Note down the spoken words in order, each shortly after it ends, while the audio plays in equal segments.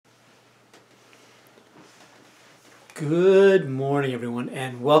Good morning, everyone,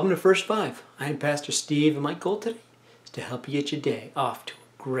 and welcome to First Five. I'm Pastor Steve, and my goal today is to help you get your day off to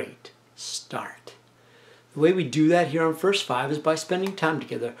a great start. The way we do that here on First Five is by spending time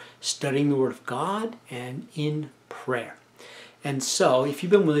together studying the Word of God and in prayer. And so, if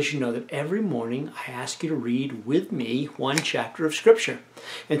you've been with us, you know that every morning I ask you to read with me one chapter of Scripture.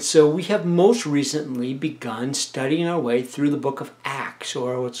 And so we have most recently begun studying our way through the book of Acts,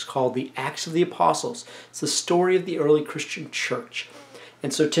 or what's called the Acts of the Apostles. It's the story of the early Christian church.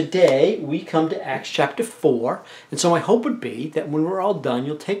 And so today we come to Acts chapter 4. And so my hope would be that when we're all done,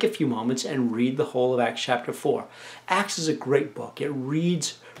 you'll take a few moments and read the whole of Acts chapter 4. Acts is a great book. It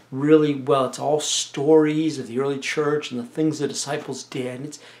reads really well. It's all stories of the early church and the things the disciples did.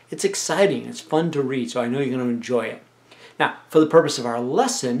 And it's exciting. It's fun to read, so I know you're going to enjoy it. Now, for the purpose of our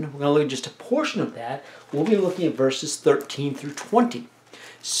lesson, we're going to look at just a portion of that. We'll be looking at verses 13 through 20.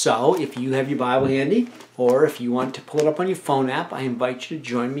 So, if you have your Bible handy, or if you want to pull it up on your phone app, I invite you to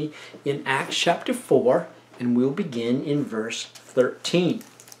join me in Acts chapter 4, and we'll begin in verse 13.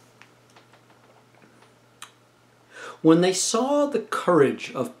 When they saw the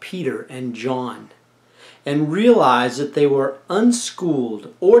courage of Peter and John, and realized that they were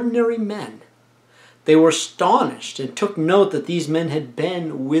unschooled, ordinary men, they were astonished and took note that these men had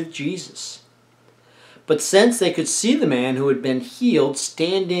been with Jesus. But since they could see the man who had been healed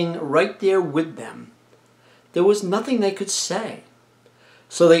standing right there with them, there was nothing they could say.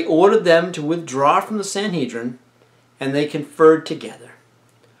 So they ordered them to withdraw from the Sanhedrin, and they conferred together.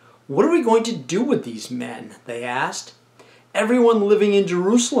 "What are we going to do with these men?" they asked. "Everyone living in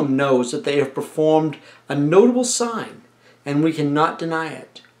Jerusalem knows that they have performed a notable sign, and we cannot deny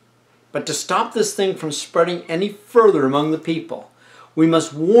it. But to stop this thing from spreading any further among the people, we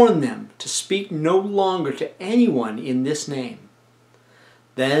must warn them to speak no longer to anyone in this name."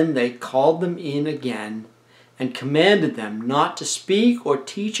 Then they called them in again and commanded them not to speak or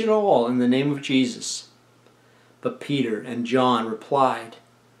teach at all in the name of Jesus. But Peter and John replied,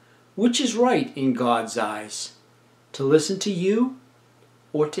 "Which is right in God's eyes, to listen to you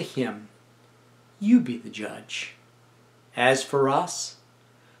or to him? You be the judge. As for us,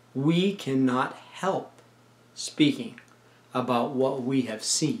 we cannot help speaking about what we have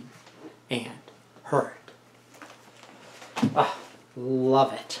seen and heard."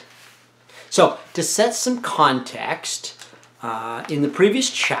 Love it. So, to set some context, in the previous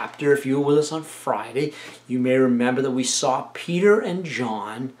chapter, if you were with us on Friday, you may remember that we saw Peter and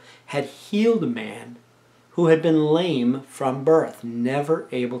John had healed a man who had been lame from birth, never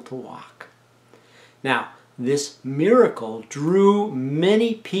able to walk. Now, this miracle drew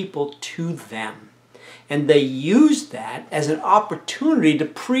many people to them, and they used that as an opportunity to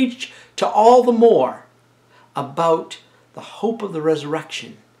preach to all the more about the hope of the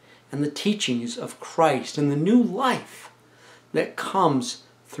resurrection and the teachings of Christ and the new life that comes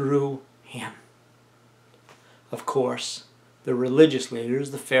through him. Of course, the religious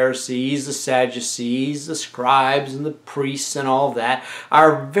leaders, the Pharisees, the Sadducees, the scribes, and the priests and all of that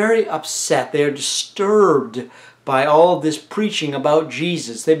are very upset. They are disturbed by all of this preaching about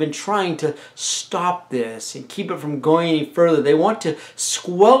Jesus. They've been trying to stop this and keep it from going any further. They want to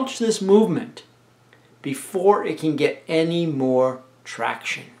squelch this movement before it can get any more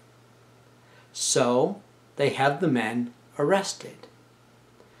traction. So they have the men arrested.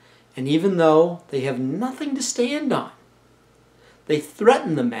 And even though they have nothing to stand on, they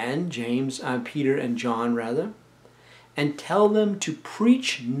threaten the men, Peter and John rather, and tell them to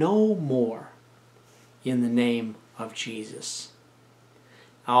preach no more in the name of Jesus.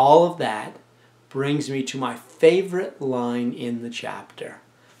 All of that brings me to my favorite line in the chapter,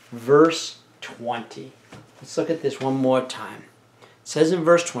 verse 20. Let's look at this one more time. It says in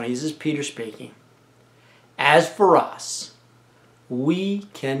verse 20, this is Peter speaking, "As for us, we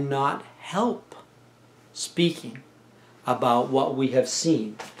cannot help speaking about what we have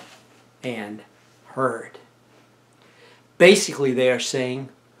seen and heard." Basically, they are saying,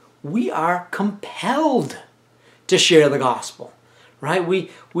 we are compelled to share the gospel, right? We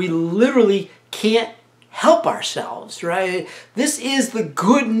literally can't help ourselves, right? This is the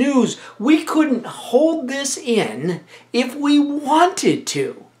good news. We couldn't hold this in if we wanted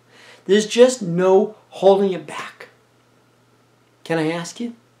to. There's just no holding it back. Can I ask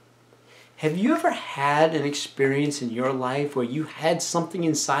you? Have you ever had an experience in your life where you had something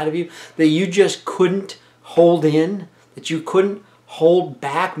inside of you that you just couldn't hold in, that you couldn't hold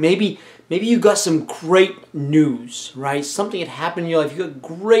back? Maybe you got some great news, right? Something had happened in your life. You got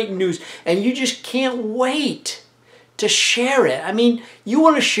great news, and you just can't wait to share it. I mean, you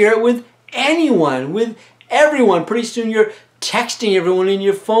want to share it with anyone, with everyone. Pretty soon you're texting everyone in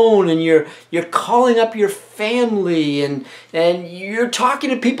your phone, and you're calling up your family, and you're talking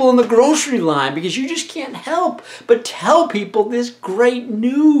to people in the grocery line because you just can't help but tell people this great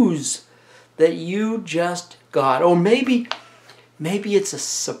news that you just got. Or maybe it's a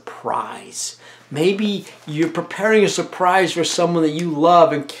surprise. Maybe you're preparing a surprise for someone that you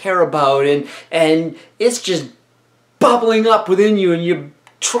love and care about, and it's just bubbling up within you, and you're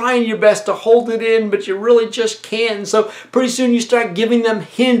trying your best to hold it in, but you really just can't. And so pretty soon you start giving them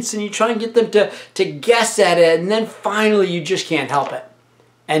hints, and you try and get them to guess at it, and then finally you just can't help it,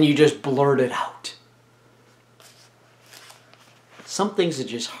 and you just blurt it out. Some things are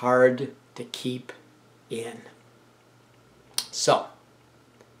just hard to keep in. So,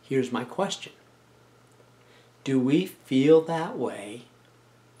 here's my question. Do we feel that way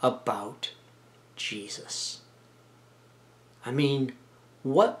about Jesus? I mean,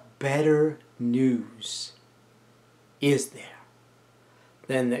 what better news is there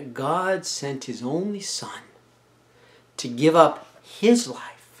than that God sent His only Son to give up His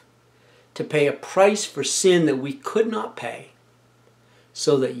life, to pay a price for sin that we could not pay,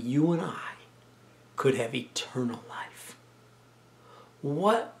 so that you and I could have eternal life?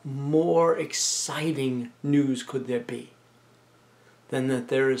 What more exciting news could there be than that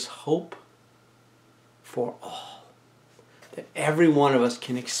there is hope for all? That every one of us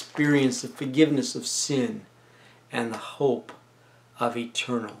can experience the forgiveness of sin and the hope of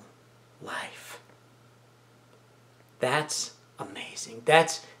eternal life. That's amazing.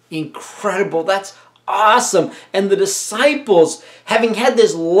 That's incredible. That's awesome. And the disciples, having had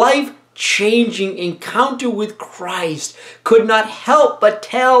this life-changing encounter with Christ, could not help but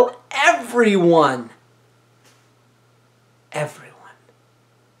tell everyone. Everyone.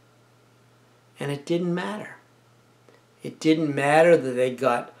 And it didn't matter. It didn't matter that they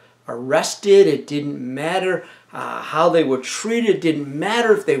got arrested. It didn't matter how they were treated. It didn't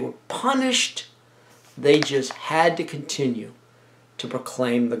matter if they were punished. They just had to continue to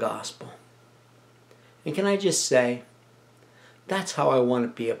proclaim the gospel. And can I just say, that's how I want to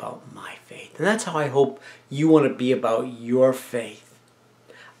be about my faith. And that's how I hope you want to be about your faith.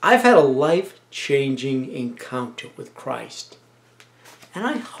 I've had a life-changing encounter with Christ. And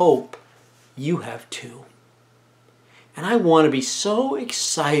I hope you have too. And I want to be so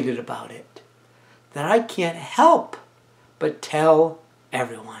excited about it that I can't help but tell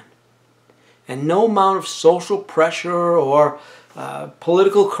everyone. And no amount of social pressure or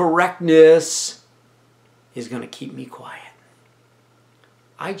political correctness is going to keep me quiet.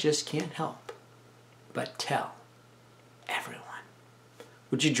 I just can't help but tell everyone.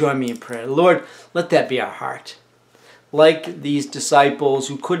 Would you join me in prayer? Lord, let that be our heart. Like these disciples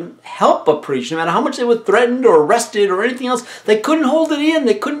who couldn't help but preach, no matter how much they were threatened or arrested or anything else, they couldn't hold it in.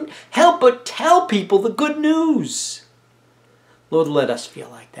 They couldn't help but tell people the good news. Lord, let us feel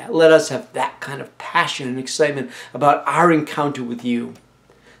like that. Let us have that kind of passion and excitement about our encounter with you.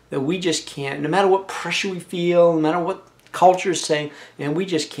 That we just can't, no matter what pressure we feel, no matter what culture is saying, and we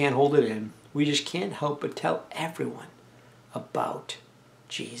just can't hold it in. We just can't help but tell everyone about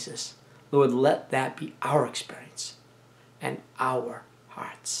Jesus. Lord, let that be our experience and our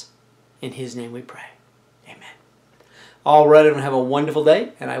hearts. In His name we pray. Amen. All right, everyone, have a wonderful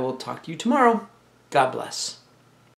day, and I will talk to you tomorrow. God bless.